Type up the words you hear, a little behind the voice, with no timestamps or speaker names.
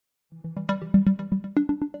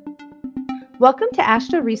Welcome to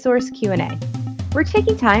AASHTO Resource Q&A. We're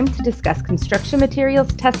taking time to discuss construction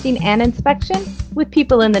materials testing and inspection with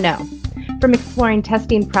people in the know, from exploring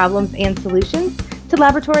testing problems and solutions to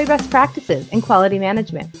laboratory best practices and quality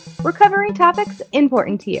management. We're covering topics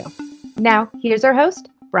important to you. Now, here's our host,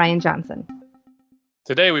 Brian Johnson.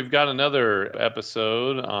 Today, we've got another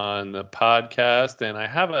episode on the podcast, and I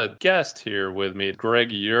have a guest here with me,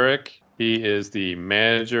 Greg Urich. He is the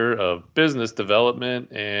manager of business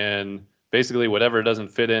development and basically whatever doesn't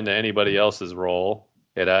fit into anybody else's role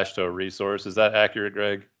at AASHTO Resource. Is that accurate,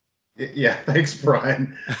 Greg? Yeah, thanks,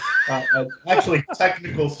 Brian. Actually,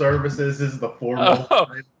 technical services is the formal.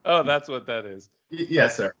 Oh, that's what that is.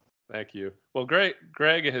 Yes, sir. Thank you. Well,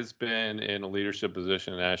 Greg has been in a leadership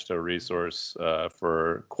position at AASHTO Resource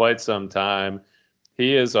for quite some time.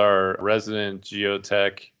 He is our resident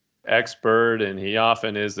geotech expert, and he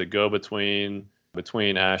often is the go-between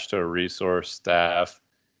between AASHTO Resource staff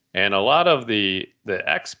and a lot of the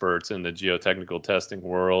experts in the geotechnical testing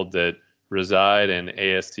world that reside in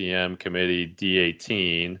ASTM Committee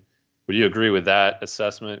D18. Would you agree with that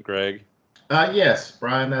assessment, Greg? Yes,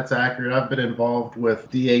 Brian, that's accurate. I've been involved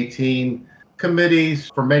with D18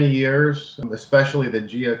 committees for many years, especially the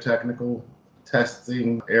geotechnical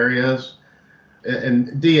testing areas.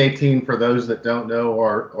 And D18, for those that don't know,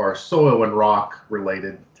 are soil and rock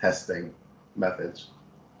related testing methods.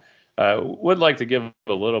 Would like to give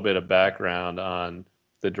a little bit of background on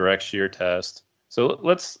the direct shear test. So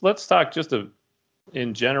let's talk just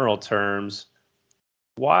in general terms.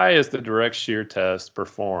 Why is the direct shear test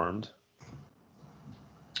performed?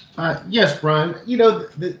 Yes, Brian. You know,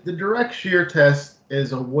 the direct shear test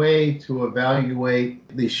is a way to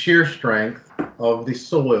evaluate the shear strength of the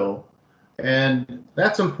soil. And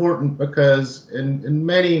that's important because in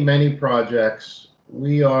many projects,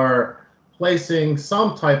 we are placing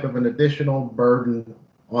some type of an additional burden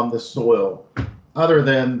on the soil other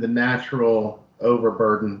than the natural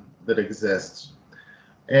overburden that exists.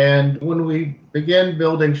 And when we begin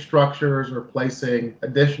building structures or placing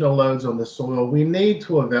additional loads on the soil, we need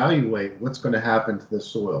to evaluate what's going to happen to the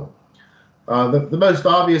soil. The most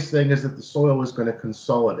obvious thing is that the soil is going to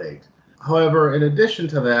consolidate. However, in addition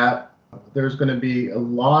to that, there's going to be a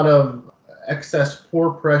lot of excess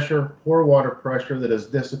pore water pressure that is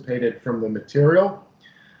dissipated from the material.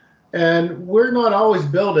 And we're not always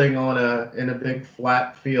building in a big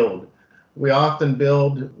flat field. We often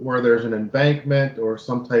build where there's an embankment or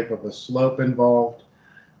some type of a slope involved.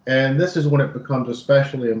 And this is when it becomes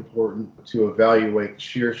especially important to evaluate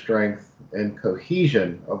shear strength and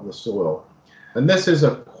cohesion of the soil. And this is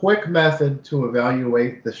a quick method to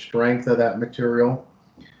evaluate the strength of that material.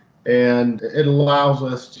 And it allows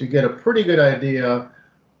us to get a pretty good idea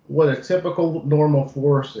what a typical normal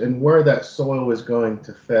force and where that soil is going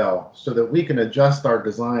to fail so that we can adjust our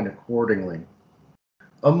design accordingly.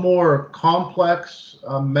 A more complex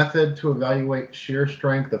method to evaluate shear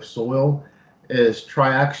strength of soil is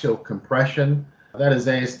triaxial compression. That is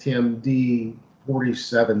ASTM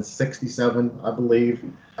D4767, I believe.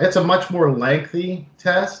 It's a much more lengthy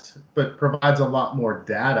test, but provides a lot more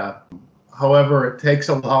data. However, it takes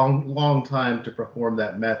a long time to perform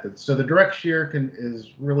that method. So the direct shear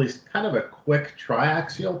is really kind of a quick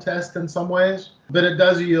triaxial test in some ways, but it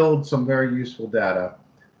does yield some very useful data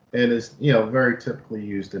and is very typically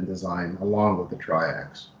used in design along with the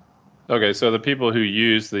triax. Okay, so the people who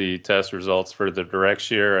use the test results for the direct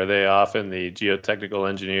shear, are they often the geotechnical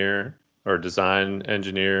engineer or design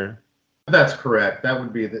engineer? That's correct. That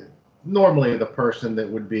would be normally the person that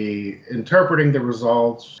would be interpreting the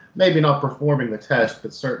results, maybe not performing the test,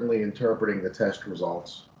 but certainly interpreting the test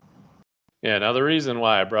results. Yeah, now the reason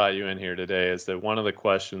why I brought you in here today is that one of the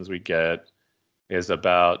questions we get is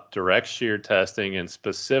about direct shear testing and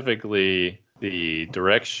specifically the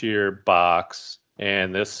direct shear box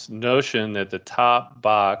and this notion that the top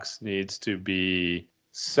box needs to be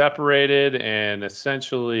separated and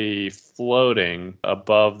essentially floating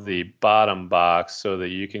above the bottom box so that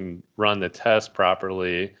you can run the test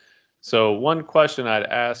properly. So one question I'd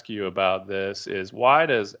ask you about this is, why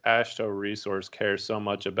does AASHTO Resource care so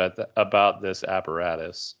much about this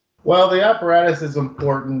apparatus? Well, the apparatus is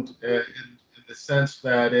important in the sense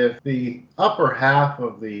that if the upper half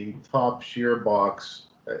of the top shear box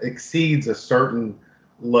exceeds a certain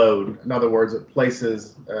load, in other words, it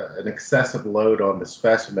places an excessive load on the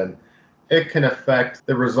specimen, it can affect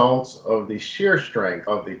the results of the shear strength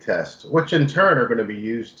of the test, which in turn are going to be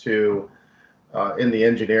used in the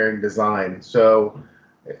engineering design. So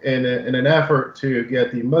In an effort to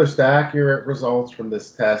get the most accurate results from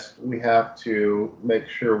this test, we have to make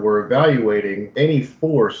sure we're evaluating any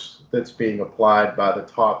force that's being applied by the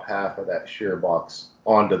top half of that shear box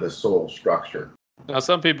onto the soil structure. Now,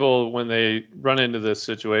 some people, when they run into this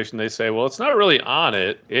situation, they say, well, it's not really on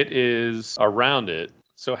it, it is around it.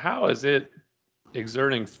 So how is it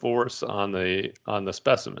exerting force on the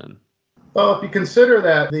specimen? Well, if you consider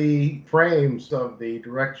that the frames of the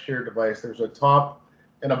direct shear device, there's a top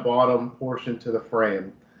and a bottom portion to the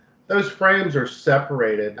frame. Those frames are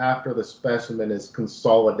separated after the specimen is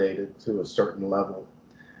consolidated to a certain level.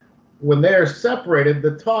 When they are separated,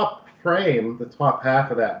 the top frame, the top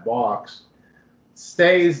half of that box,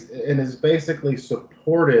 stays and is basically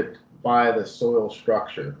supported by the soil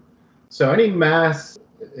structure. So any mass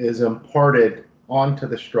is imparted onto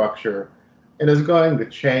the structure and is going to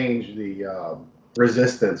change the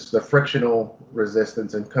resistance, the frictional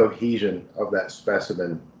resistance and cohesion of that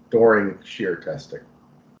specimen during shear testing.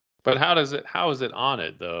 But how is it on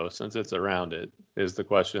it, though, since it's around it, is the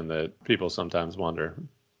question that people sometimes wonder.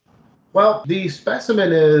 Well, the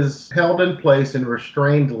specimen is held in place and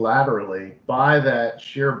restrained laterally by that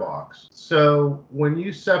shear box. So when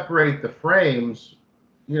you separate the frames,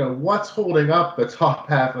 what's holding up the top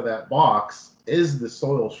half of that box is the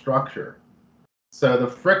soil structure. So the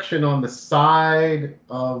friction on the side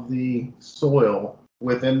of the soil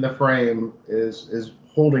within the frame is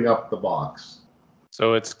holding up the box.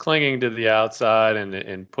 So it's clinging to the outside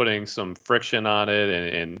and putting some friction on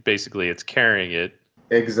it, and basically it's carrying it.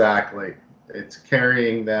 Exactly. It's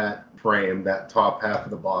carrying that frame, that top half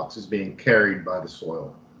of the box is being carried by the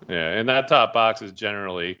soil. Yeah, and that top box is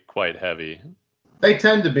generally quite heavy. They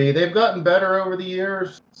tend to be. They've gotten better over the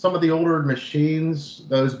years. Some of the older machines,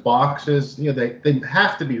 those boxes, they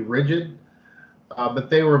have to be rigid, but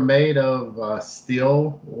they were made of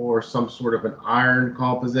steel or some sort of an iron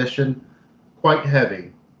composition, quite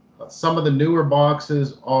heavy. Some of the newer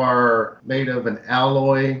boxes are made of an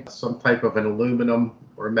alloy, some type of an aluminum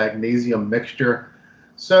or magnesium mixture.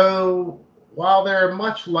 So while they're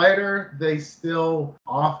much lighter, they still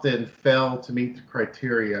often fail to meet the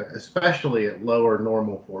criteria, especially at lower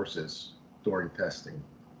normal forces during testing.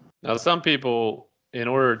 Now, some people, in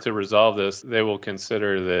order to resolve this, they will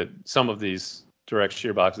consider that some of these direct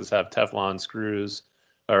shear boxes have Teflon screws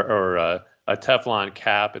or a Teflon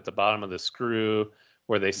cap at the bottom of the screw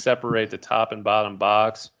where they separate the top and bottom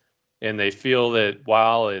box. And they feel that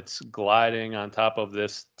while it's gliding on top of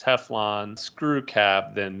this Teflon screw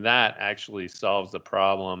cap, then that actually solves the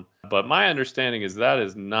problem. But my understanding is that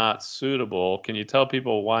is not suitable. Can you tell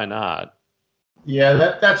people why not? Yeah,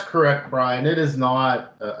 that's correct, Brian. It is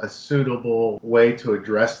not a suitable way to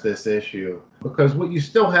address this issue because what you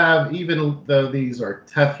still have, even though these are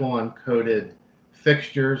Teflon coated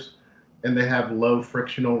fixtures and they have low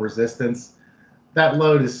frictional resistance, that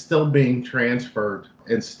load is still being transferred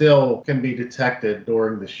and still can be detected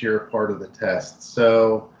during the shear part of the test.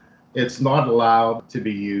 So it's not allowed to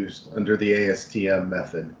be used under the ASTM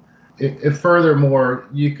method. If furthermore,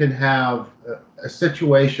 you can have a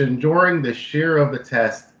situation during the shear of the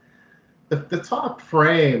test, the top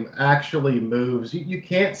frame actually moves. You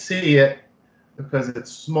can't see it because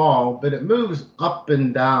it's small, but it moves up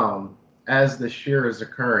and down as the shear is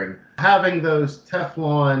occurring. Having those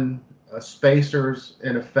Teflon spacers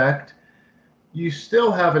in effect, you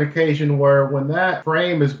still have an occasion where when that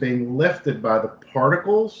frame is being lifted by the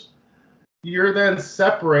particles, you're then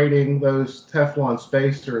separating those Teflon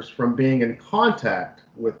spacers from being in contact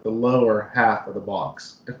with the lower half of the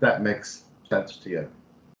box, if that makes sense to you.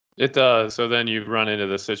 It does. So then you run into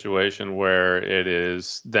the situation where it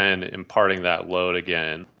is then imparting that load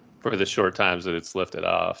again for the short times that it's lifted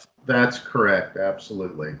off. That's correct.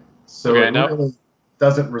 Absolutely. So okay, it really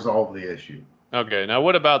doesn't resolve the issue. Okay. Now,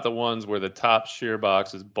 what about the ones where the top shear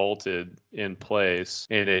box is bolted in place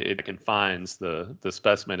and it confines the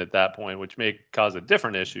specimen at that point, which may cause a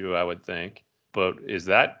different issue, I would think. But is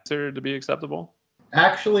that considered to be acceptable?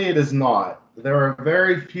 Actually, it is not. There are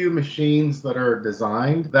very few machines that are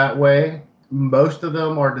designed that way. Most of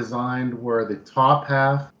them are designed where the top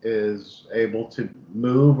half is able to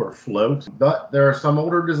move or float. But there are some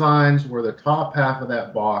older designs where the top half of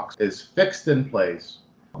that box is fixed in place.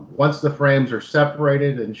 Once the frames are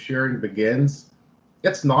separated and shearing begins,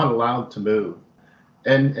 it's not allowed to move.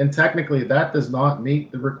 And technically, that does not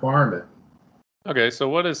meet the requirement. Okay, so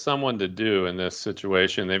what is someone to do in this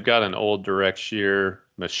situation? They've got an old direct shear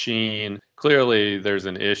machine. Clearly, there's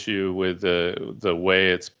an issue with the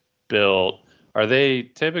way it's built. Are they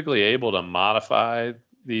typically able to modify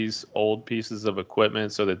these old pieces of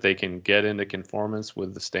equipment so that they can get into conformance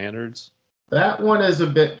with the standards? That one is a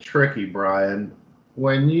bit tricky, Brian.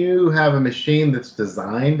 When you have a machine that's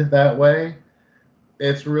designed that way,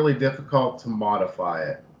 it's really difficult to modify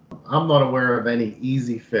it. I'm not aware of any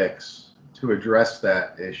easy fix to address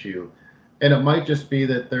that issue. And it might just be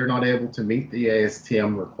that they're not able to meet the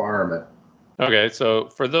ASTM requirement. Okay, so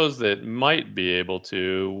for those that might be able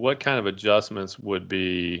to, what kind of adjustments would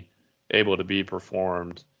be able to be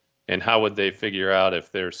performed, and how would they figure out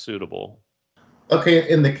if they're suitable? Okay,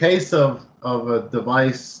 in the case of a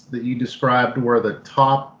device that you described where the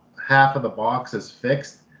top half of the box is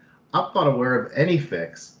fixed, I'm not aware of any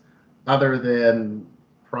fix other than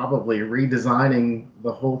probably redesigning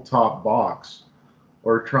the whole top box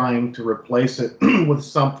or trying to replace it with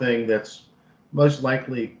something that's most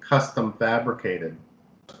likely custom fabricated.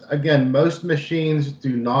 Again, most machines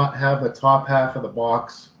do not have the top half of the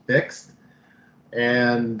box fixed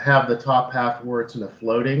and have the top half where it's in a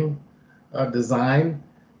floating design.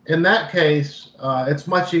 In that case, it's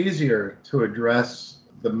much easier to address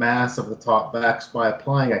the mass of the top backs by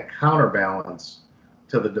applying a counterbalance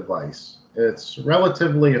to the device. It's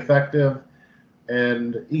relatively effective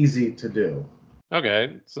and easy to do.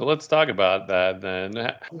 Okay, so let's talk about that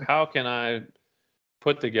then. How can I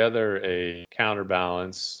put together a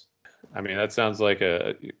counterbalance? I mean, that sounds like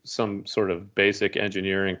some sort of basic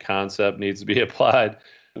engineering concept needs to be applied.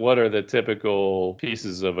 What are the typical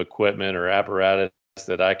pieces of equipment or apparatus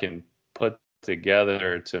that I can put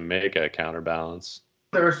together to make a counterbalance?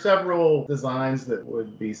 There are several designs that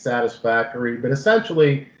would be satisfactory, but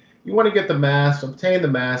essentially you want to get obtain the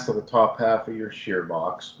mass of the top half of your shear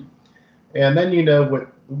box. And then you know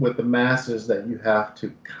what the mass is that you have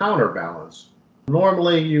to counterbalance.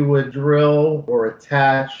 Normally you would drill or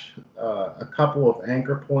attach a couple of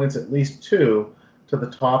anchor points, at least two, to the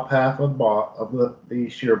top half of the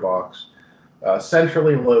shear box,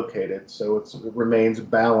 centrally located so it remains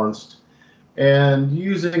balanced. And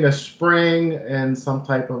using a spring and some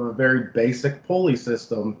type of a very basic pulley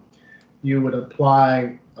system, you would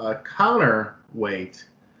apply a counterweight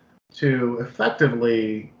to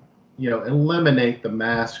effectively eliminate the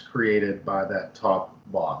mass created by that top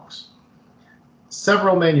box.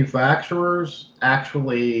 Several manufacturers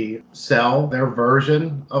actually sell their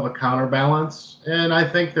version of a counterbalance, and I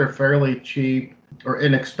think they're fairly cheap or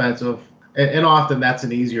inexpensive. And often that's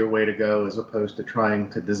an easier way to go as opposed to trying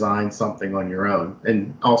to design something on your own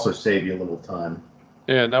and also save you a little time.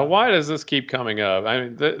 Yeah, now why does this keep coming up? I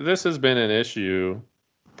mean, this has been an issue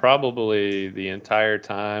probably the entire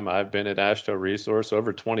time I've been at AASHTO Resource,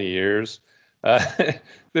 over 20 years.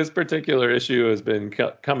 This particular issue has been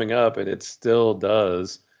coming up, and it still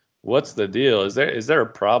does. What's the deal? Is there a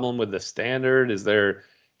problem with the standard? Is there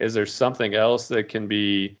something else that can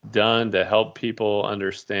be done to help people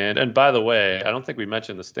understand? And by the way, I don't think we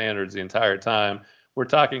mentioned the standards the entire time. We're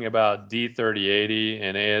talking about D3080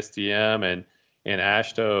 and ASTM, and in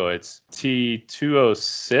AASHTO, it's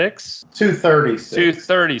T206? 236.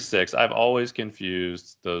 236. I've always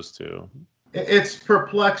confused those two. It's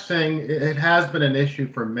perplexing. It has been an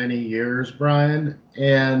issue for many years, Brian.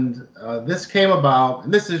 And this came about,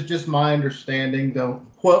 and this is just my understanding,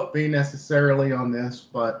 don't quote me necessarily on this,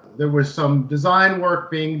 but there was some design work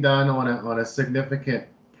being done on a significant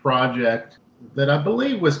project that I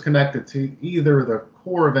believe was connected to either the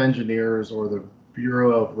Corps of Engineers or the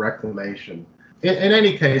Bureau of Reclamation. In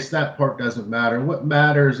any case, that part doesn't matter. What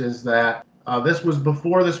matters is that this was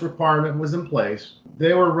before this requirement was in place.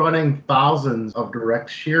 They were running thousands of direct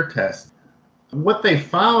shear tests. What they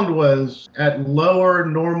found was at lower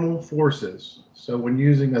normal forces, so when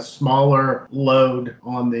using a smaller load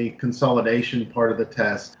on the consolidation part of the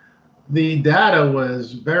test, the data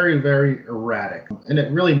was very, very erratic, and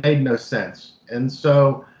it really made no sense. And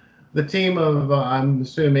so the team of, I'm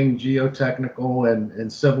assuming, geotechnical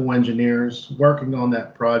and civil engineers working on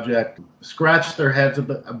that project scratched their heads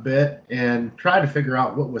a bit and tried to figure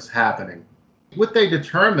out what was happening. What they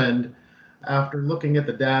determined after looking at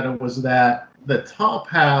the data was that the top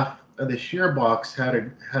half of the shear box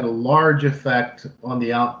had a large effect on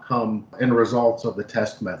the outcome and results of the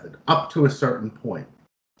test method up to a certain point.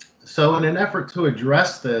 So in an effort to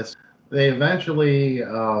address this, they eventually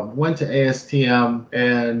went to ASTM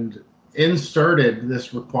and inserted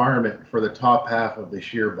this requirement for the top half of the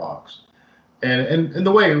shear box. And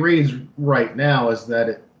the way it reads right now is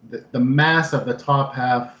that the mass of the top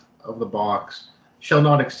half of the box shall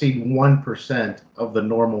not exceed 1% of the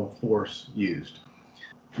normal force used.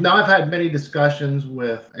 Now, I've had many discussions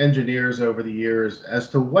with engineers over the years as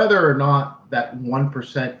to whether or not that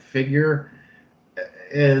 1% figure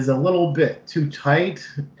is a little bit too tight,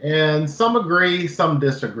 and some agree, some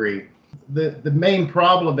disagree. The main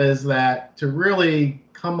problem is that to really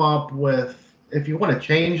come up with, if you want to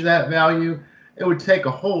change that value, it would take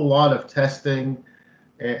a whole lot of testing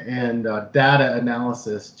and data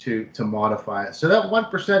analysis to modify it. So that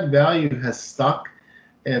 1% value has stuck,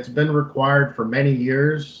 and it's been required for many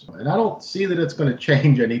years, and I don't see that it's going to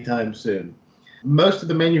change anytime soon. Most of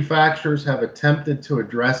the manufacturers have attempted to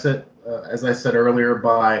address it, as I said earlier,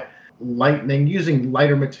 by using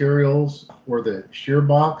lighter materials for the shear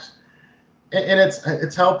box, and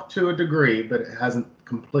it's helped to a degree, but it hasn't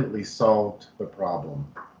completely solved the problem.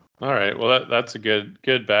 All right. Well, that's a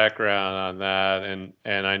good background on that,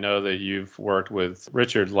 and I know that you've worked with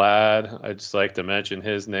Richard Ladd. I'd just like to mention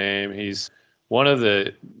his name. He's one of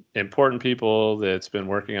the important people that's been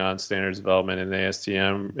working on standards development in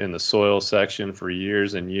ASTM in the soil section for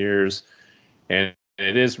years and years, and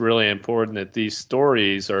it is really important that these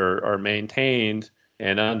stories are maintained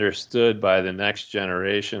and understood by the next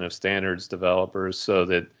generation of standards developers, so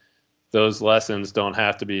that those lessons don't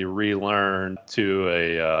have to be relearned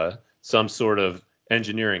to some sort of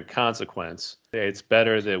engineering consequence. It's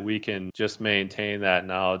better that we can just maintain that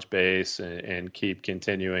knowledge base and keep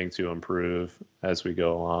continuing to improve as we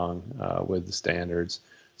go along with the standards.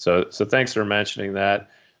 So thanks for mentioning that.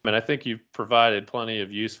 And I think you've provided plenty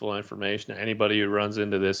of useful information to anybody who runs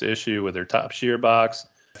into this issue with their top shear box.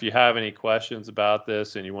 If you have any questions about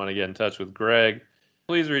this and you want to get in touch with Greg,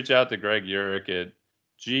 please reach out to Greg Uhrick at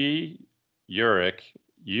Uhrick,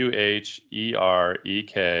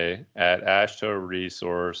 Uherek at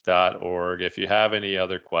ashtoresource.org if you have any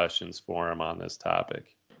other questions for him on this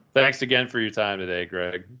topic. Thanks again for your time today,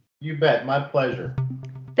 Greg. You bet. My pleasure.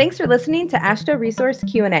 Thanks for listening to AASHTO Resource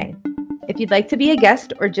Q&A. If you'd like to be a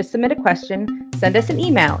guest or just submit a question, send us an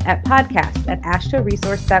email at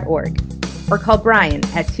podcast@ashtoresource.org or call Brian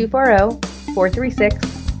at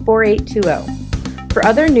 240-436-4820. For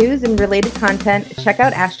other news and related content, check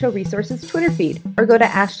out AASHTO Resource's Twitter feed or go to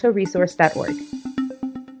ashtoresource.org.